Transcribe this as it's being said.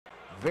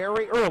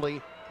very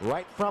early,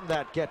 right from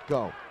that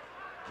get-go.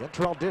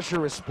 Kentrell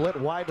Disher is split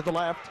wide to the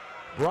left.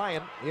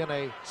 Bryan in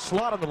a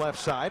slot on the left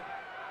side.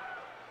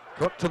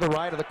 Cook to the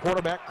right of the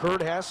quarterback,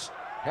 Kurt Hess.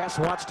 Hess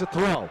wants to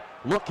throw.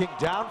 Looking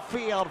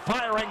downfield,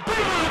 firing.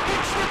 Brown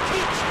gets the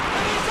catch,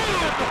 and he's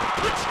in!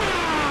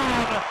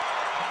 Touchdown!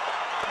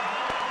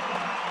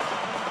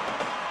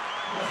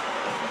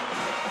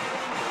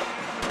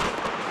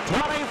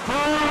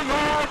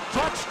 '24-yard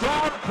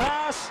touchdown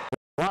pass.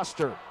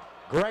 Roster,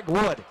 Greg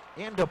Wood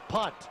into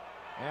punt.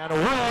 And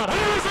Wood,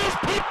 here's his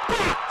pick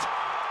blocked!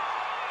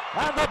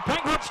 And the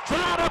Penguins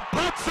try to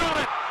punch on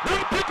it.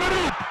 They pick it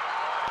up.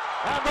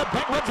 And the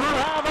Penguins will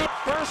have it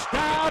first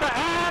down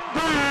and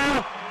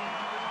goal.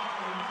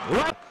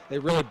 Right. They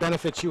really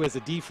benefit you as a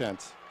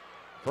defense.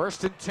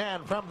 1st and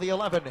 10 from the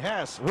 11.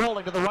 Hess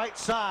rolling to the right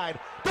side.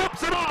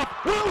 Dumps it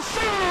off. Will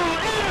Shaw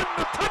in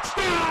the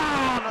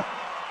touchdown.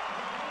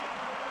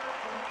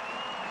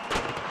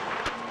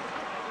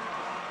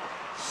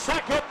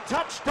 Second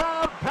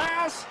touchdown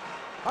pass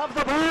of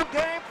the ball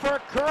game for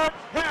Kurt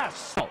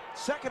Hess.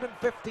 2nd and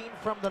 15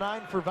 from the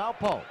 9 for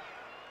Valpo.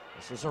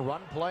 This is a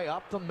run play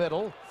up the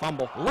middle.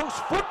 Fumble. Loose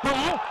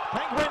football.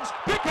 Penguins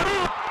pick it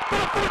up.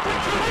 Touchdown!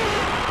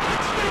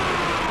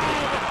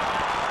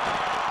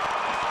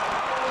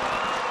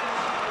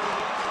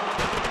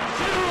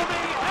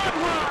 Jeremy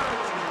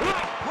Edwards.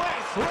 Right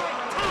place,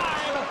 right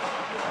time.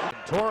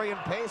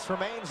 Torian Pace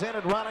remains in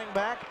at running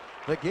back.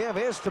 The give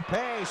is to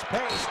Pace.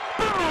 Pace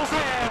burrows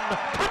in.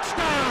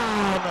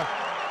 Touchdown!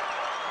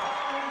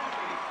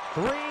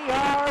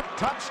 3-yard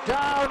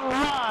touchdown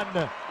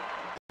run.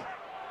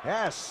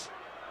 Hess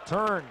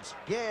turns,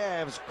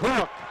 gives,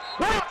 Cook,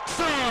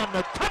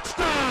 Watson,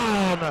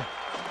 touchdown!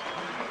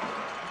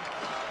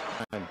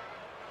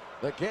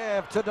 The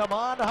give to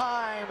Damon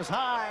Himes.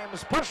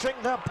 Himes pushing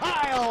the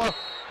pile,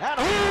 and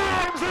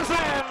Himes is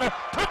in!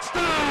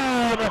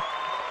 Touchdown!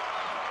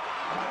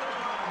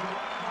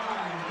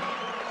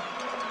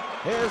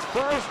 His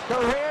first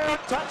career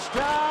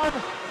touchdown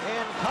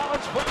in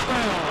college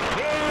football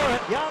here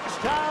at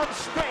Youngstown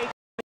State.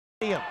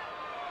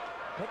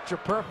 Picture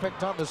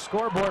perfect on the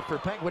scoreboard for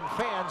Penguin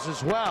fans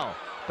as well.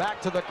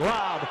 Back to the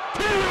ground.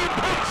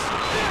 Touchdown!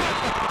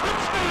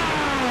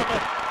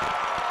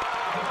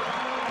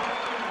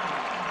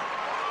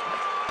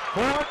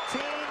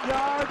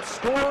 14-yard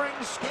scoring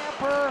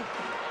scamper.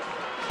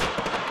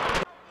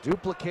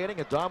 Duplicating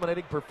a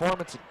dominating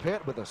performance at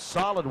Pitt with a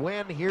solid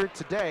win here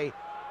today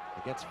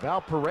against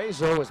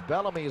Valparasio as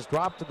Bellamy is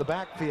dropped in the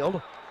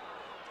backfield.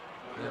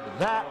 And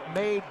that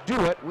may do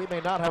it. We may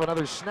not have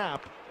another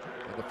snap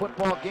in the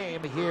football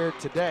game here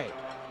today.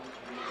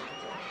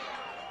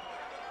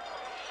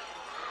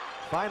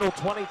 Final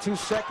 22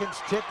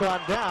 seconds tick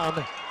on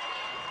down.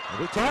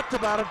 We talked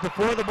about it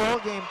before the ball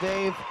game,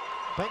 Dave.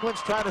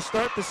 Penguins try to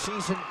start the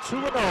season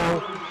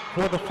 2-0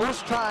 for the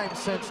first time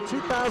since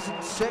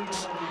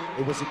 2006.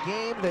 It was a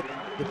game that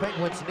the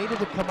Penguins needed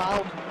to come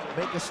out,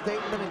 make a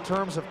statement in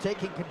terms of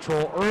taking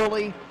control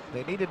early.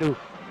 They needed to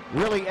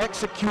really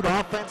execute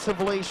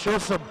offensively, show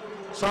some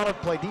solid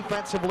play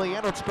defensively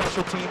and on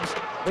special teams.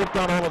 They've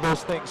done all of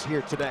those things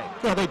here today.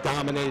 Yeah, they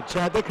dominated,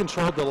 Chad. They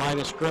controlled the line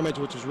of scrimmage,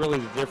 which is really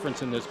the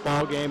difference in this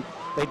ball game.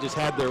 They just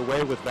had their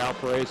way with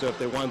Valparaiso. If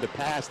they wanted to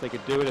pass, they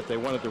could do it. If they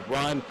wanted to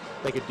run,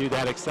 they could do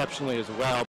that exceptionally as well.